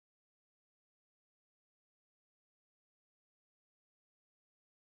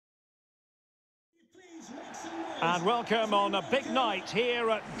And welcome on a big night here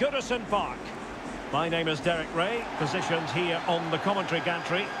at Goodison Park. My name is Derek Ray, positioned here on the commentary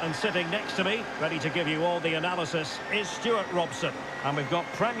gantry, and sitting next to me, ready to give you all the analysis, is Stuart Robson. And we've got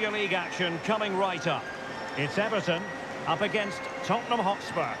Premier League action coming right up. It's Everton up against Tottenham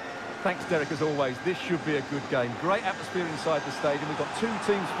Hotspur. Thanks, Derek, as always. This should be a good game. Great atmosphere inside the stadium. We've got two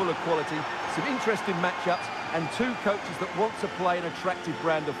teams full of quality, some interesting matchups, and two coaches that want to play an attractive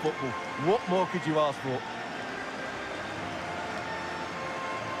brand of football. What more could you ask for?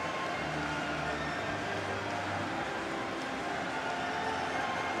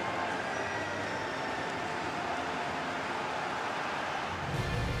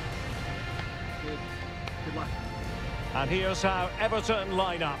 Good luck. And here's how Everton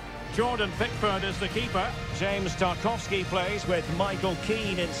line up. Jordan Pickford is the keeper. James Tarkowski plays with Michael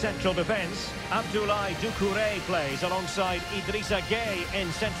Keane in central defence. Abdoulaye Doucouré plays alongside Idrissa Gueye in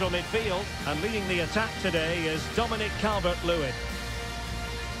central midfield. And leading the attack today is Dominic Calvert-Lewin.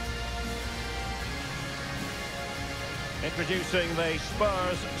 Introducing the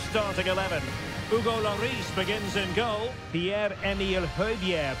Spurs starting 11. Hugo Lloris begins in goal. Pierre-Emile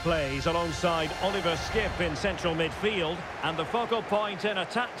Højbjerg plays alongside Oliver Skip in central midfield. And the focal point in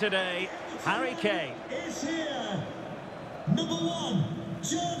attack today, Harry Kane. Is here. Number 1,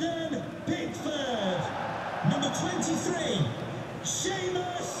 Jordan Pickford. Number 23,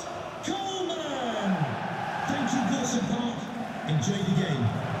 Seamus Coleman. Thank you, Goodison Park. Enjoy the game.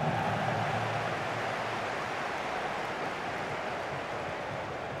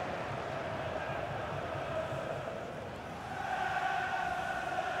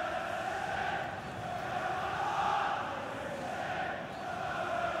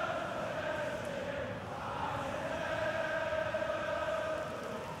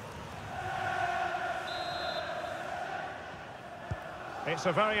 It's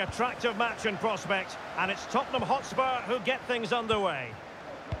a very attractive match in prospect, and it's Tottenham Hotspur who get things underway.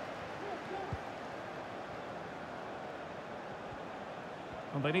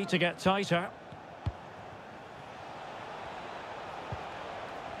 And they need to get tighter.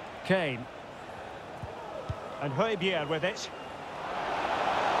 Kane. And Højbjerg with it.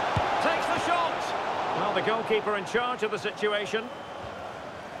 Takes the shot! Well, the goalkeeper in charge of the situation.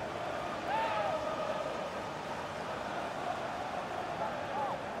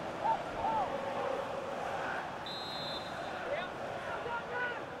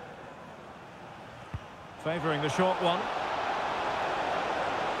 Favouring the short one.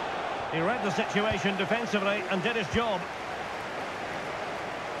 He read the situation defensively and did his job.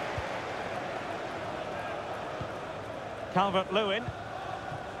 Calvert-Lewin.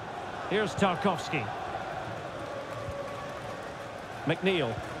 Here's Tarkowski.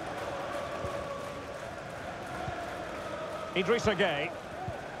 McNeil. Idrissa Gueye.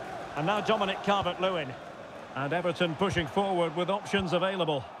 And now Dominic Calvert-Lewin. And Everton pushing forward with options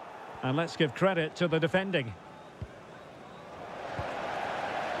available. And let's give credit to the defending.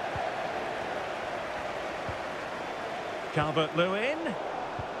 Calvert-Lewin.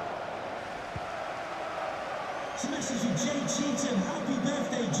 It's a message from Jay Cheatham. Happy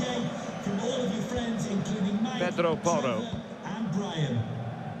birthday, Jay, from all of your friends, including Mike, Pedro Porro. and Brian.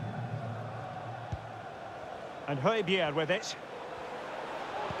 And Højbjerg with it.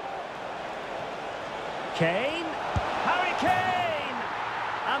 Kane. Harry Kane!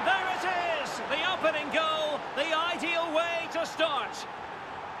 And there it is, the opening goal, the ideal way to start.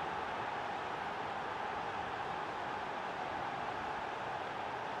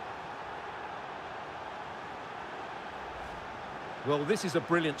 Well, this is a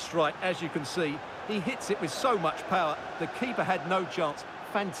brilliant strike, as you can see. He hits it with so much power. The keeper had no chance.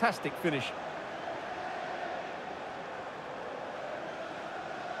 Fantastic finish.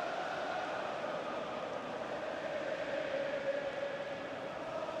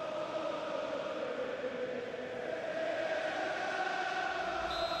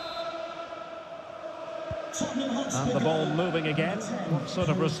 And the ball moving again. What sort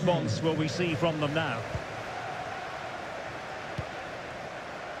of response will we see from them now?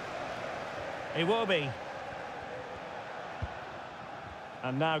 Iwobi.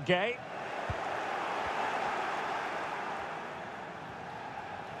 And now Gueye.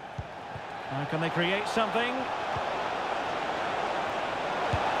 Now can they create something?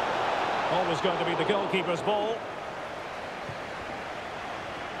 Always going to be the goalkeeper's ball.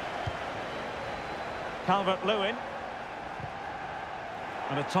 Calvert-Lewin.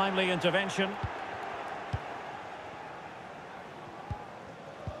 And a timely intervention.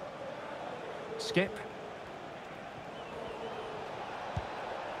 Skip.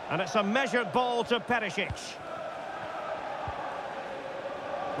 And it's a measured ball to Perisic.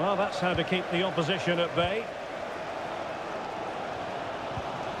 Well, that's how to keep the opposition at bay.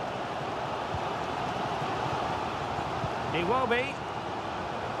 He will be.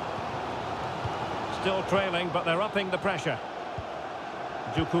 Still trailing, but they're upping the pressure.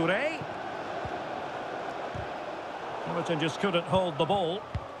 Doucouré. Everton just couldn't hold the ball.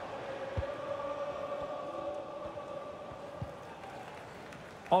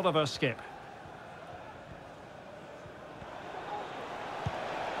 Oliver Skip.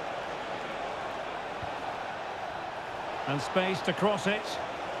 And space to cross it.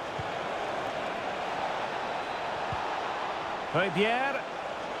 Pierre.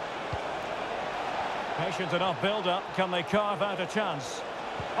 Patient enough build-up. Can they carve out a chance?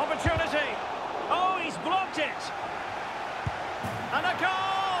 Opportunity! Oh, he's blocked it! And a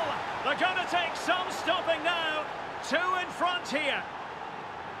goal! They're going to take some stopping now. 2 in front here.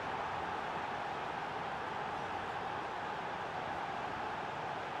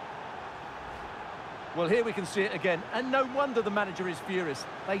 Well, here we can see it again, and no wonder the manager is furious.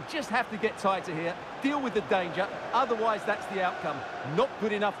 They just have to get tighter here, deal with the danger, otherwise that's the outcome. Not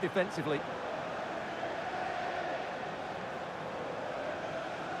good enough defensively.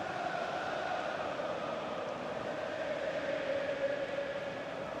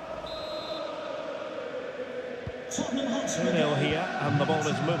 Tottenham Hotspur 2-0 here, and the ball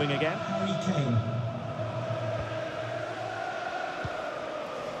is moving again. Harry Kane.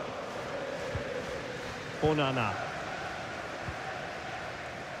 Onana.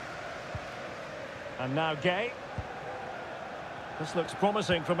 And now Gay. This looks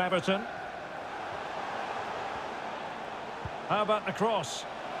promising from Everton. How about the cross?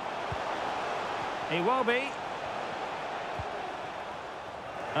 He will be.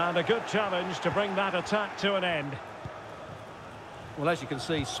 And a good challenge to bring that attack to an end. Well, as you can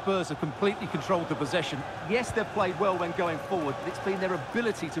see, Spurs have completely controlled the possession. Yes, they've played well when going forward, but it's been their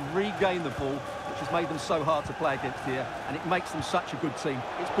ability to regain the ball which has made them so hard to play against here, and it makes them such a good team.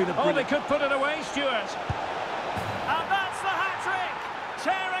 It's been a brilliant... Oh, they could put it away, Stuart. And that's the hat-trick!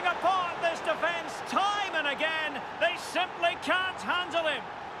 Tearing apart this defence time and again. They simply can't handle him.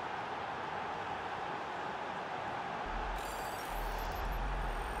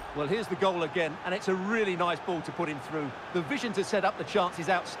 Well, here's the goal again, and it's a really nice ball to put him through. The vision to set up the chance is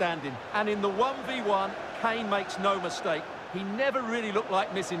outstanding, and in the 1v1, Kane makes no mistake. He never really looked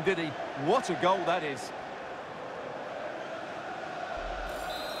like missing, did he? What a goal that is.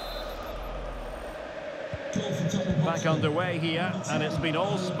 Back underway here, and it's been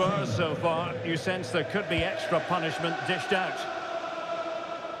all Spurs so far. You sense there could be extra punishment dished out.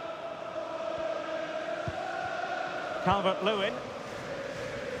 Calvert-Lewin.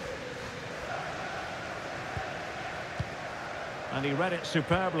 And he read it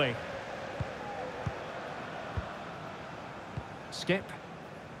superbly. Skip.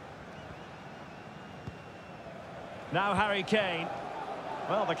 Now Harry Kane.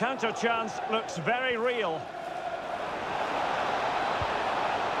 Well, the counter chance looks very real.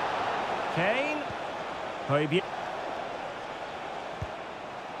 Kane.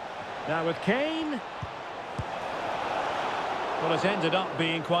 Now with Kane. Well, it's ended up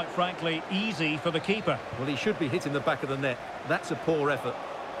being, quite frankly, easy for the keeper. Well, he should be hitting the back of the net. That's a poor effort.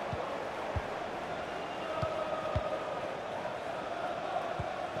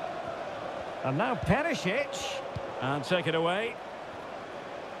 And now Perisic. And take it away.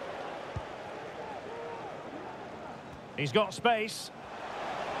 He's got space.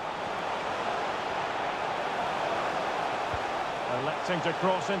 Electing to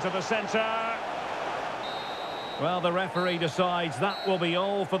cross into the centre. Well, the referee decides that will be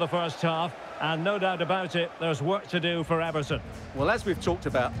all for the first half. And no doubt about it, there's work to do for Everton. Well, as we've talked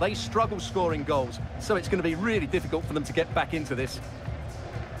about, they struggle scoring goals. So it's going to be really difficult for them to get back into this.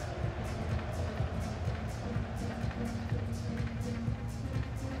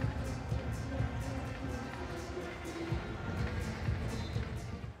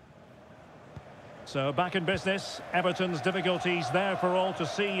 So back in business, Everton's difficulties there for all to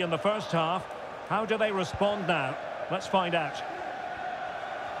see in the first half. How do they respond now? Let's find out.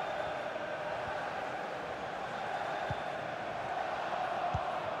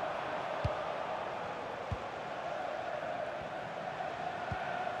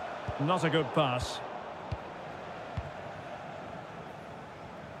 Not a good pass.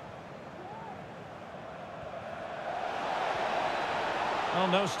 Oh,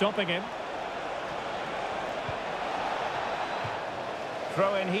 no stopping him.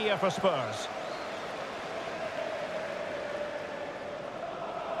 Throw in here for Spurs.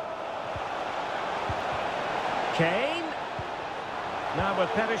 Kane. Now with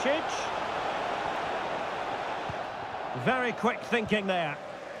Perisic. Very quick thinking there.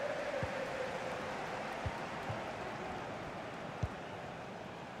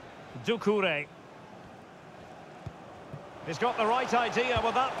 Doucouré. He's got the right idea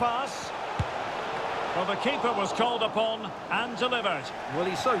with that pass. Well, the keeper was called upon and delivered. Well,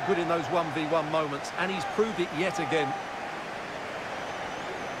 he's so good in those 1v1 moments, and he's proved it yet again.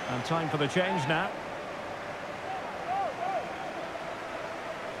 And time for the change now.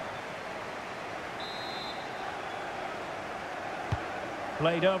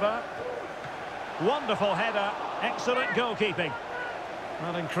 Played over. Wonderful header. Excellent goalkeeping.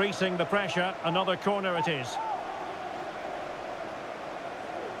 Not increasing the pressure. Another corner it is.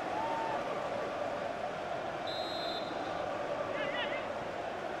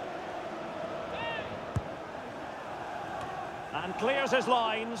 And clears his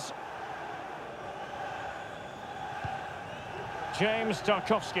lines. James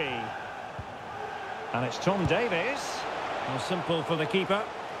Tarkowski. And it's Tom Davies. Well, simple for the keeper.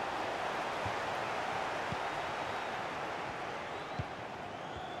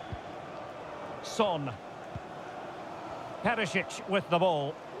 Son. Perisic with the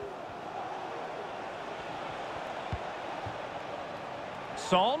ball.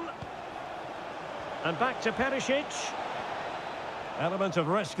 Son. And back to Perisic. Element of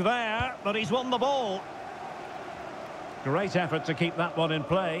risk there, but he's won the ball. Great effort to keep that one in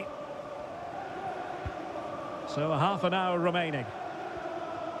play. So half an hour remaining.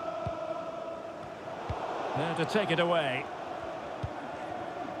 There to take it away.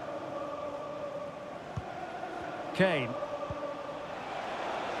 Kane.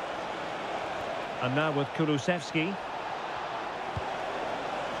 And now with Kulusevski.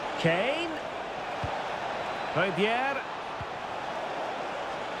 Kane. Højbjerg.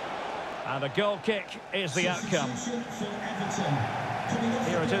 And a goal kick is the outcome.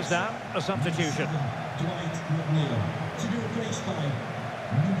 Here it is now, a substitution. Dwight McNeil to be replaced by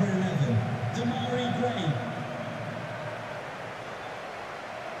number 11, Damari Gray.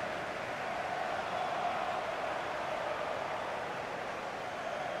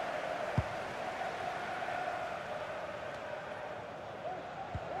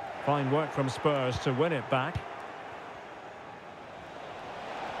 Fine work from Spurs to win it back.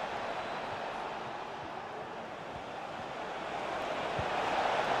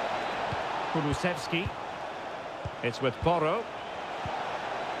 Kulusevski. It's with Porro.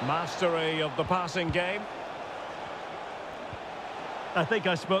 Mastery of the passing game. I think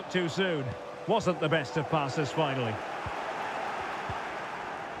I spoke too soon. Wasn't the best of passes finally.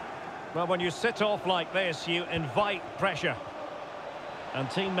 Well, when you sit off like this, you invite pressure. And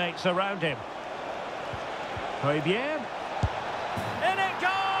teammates around him. Højbjerg. In it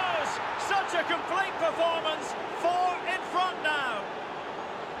goes! Such a complete performance. 4 in front now.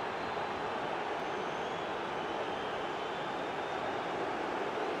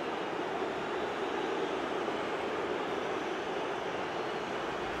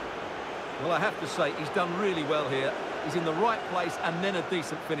 Well, I have to say, he's done really well here. He's in the right place and then a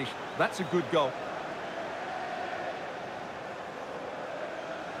decent finish. That's a good goal.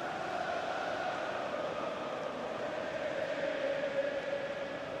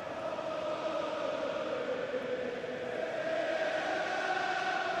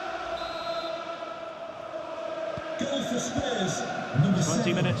 Goal for Spurs, number 20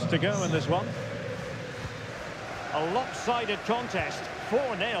 7. minutes to go in this one. A lopsided contest,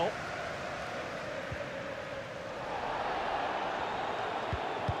 4-0.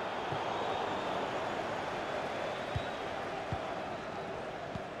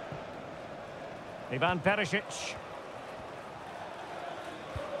 Ivan Perisic.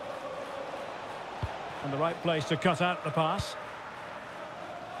 And the right place to cut out the pass.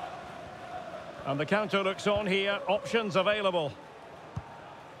 And the counter looks on here. Options available.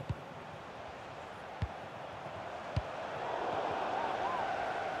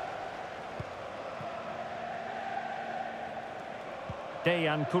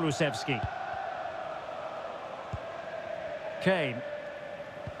 Dejan Kulusevski. Kane.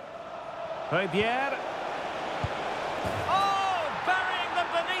 Højbjerg. Oh, burying them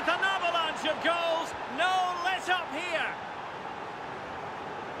beneath an avalanche of goals. No let up here.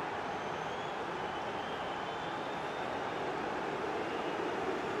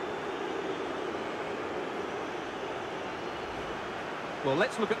 Well,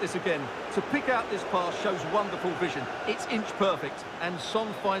 let's look at this again. To pick out this pass shows wonderful vision. It's inch perfect, and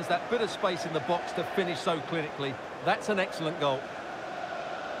Son finds that bit of space in the box to finish so clinically. That's an excellent goal.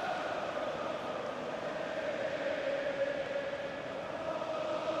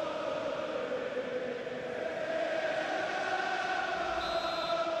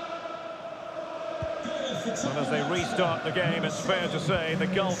 And as they restart the game, it's fair to say the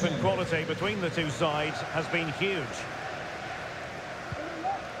gulf in quality between the two sides has been huge.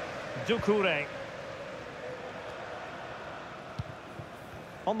 Doucouré.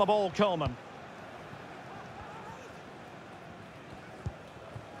 On the ball, Coleman.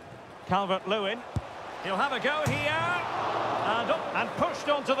 Calvert-Lewin. He'll have a go here. And up and pushed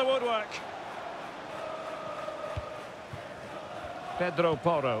onto the woodwork. Pedro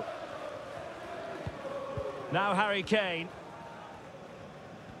Porro. Now Harry Kane.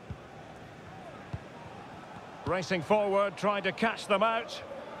 Racing forward, trying to catch them out.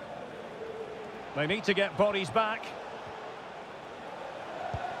 They need to get bodies back.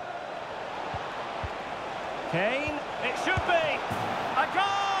 Kane, it should be a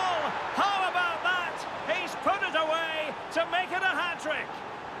goal! How about that? He's put it away to make it a hat-trick.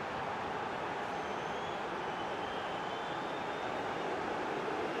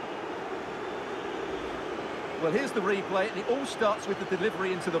 Well, here's the replay, and it all starts with the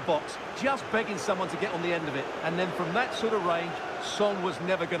delivery into the box, just begging someone to get on the end of it. And then from that sort of range, Son was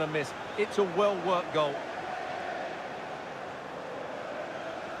never going to miss. It's a well-worked goal.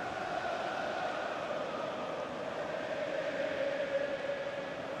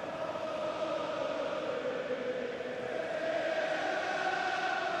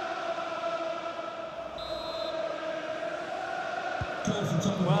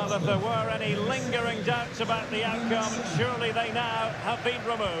 Well, if there were any lingering doubts about the outcome, surely they now have been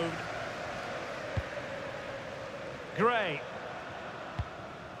removed. Gray.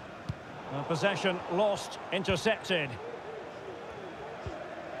 Well, possession lost, intercepted.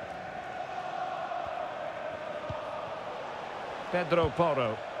 Pedro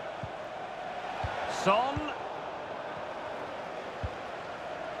Porro. Son.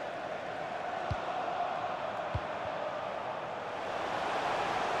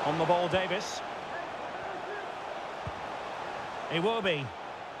 On the ball, Davis. Iwobi.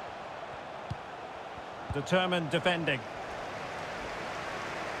 Determined defending.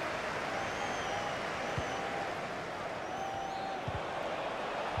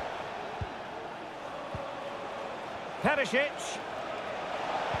 Perisic.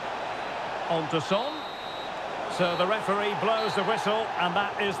 On to Son. So the referee blows the whistle, and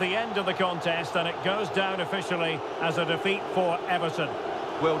that is the end of the contest, and it goes down officially as a defeat for Everton.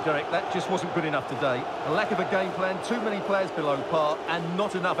 Well, Derek, that just wasn't good enough today. A lack of a game plan, too many players below par, and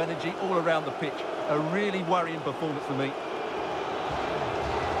not enough energy all around the pitch. A really worrying performance for me.